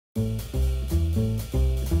I'm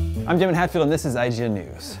Jim Hatfield and this is IGN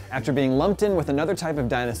News. After being lumped in with another type of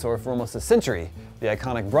dinosaur for almost a century, the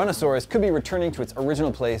iconic Brontosaurus could be returning to its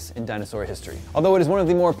original place in dinosaur history. Although it is one of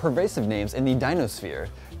the more pervasive names in the dinosphere,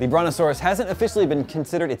 the Brontosaurus hasn't officially been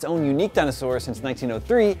considered its own unique dinosaur since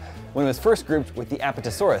 1903, when it was first grouped with the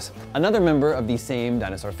Apatosaurus, another member of the same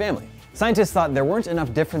dinosaur family. Scientists thought there weren't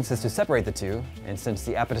enough differences to separate the two, and since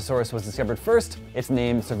the Apatosaurus was discovered first, its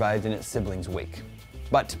name survived in its siblings' wake.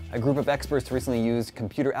 But a group of experts recently used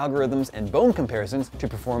computer algorithms and bone comparisons to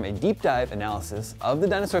perform a deep dive analysis of the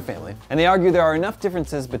dinosaur family, and they argue there are enough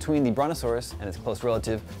differences between the Brontosaurus and its close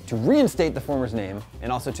relative to reinstate the former's name,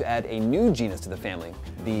 and also to add a new genus to the family,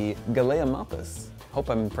 the Galeomapus. Hope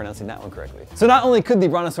I'm pronouncing that one correctly. So not only could the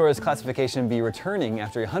Brontosaurus classification be returning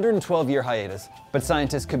after a 112-year hiatus, but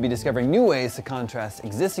scientists could be discovering new ways to contrast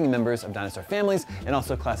existing members of dinosaur families and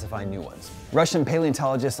also classify new ones. Russian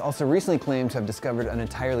paleontologists also recently claimed to have discovered an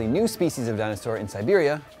entirely new species of dinosaur in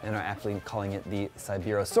Siberia and are aptly calling it the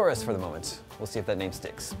Siberosaurus for the moment. We'll see if that name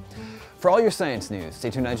sticks. For all your science news,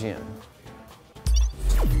 stay tuned to IGN.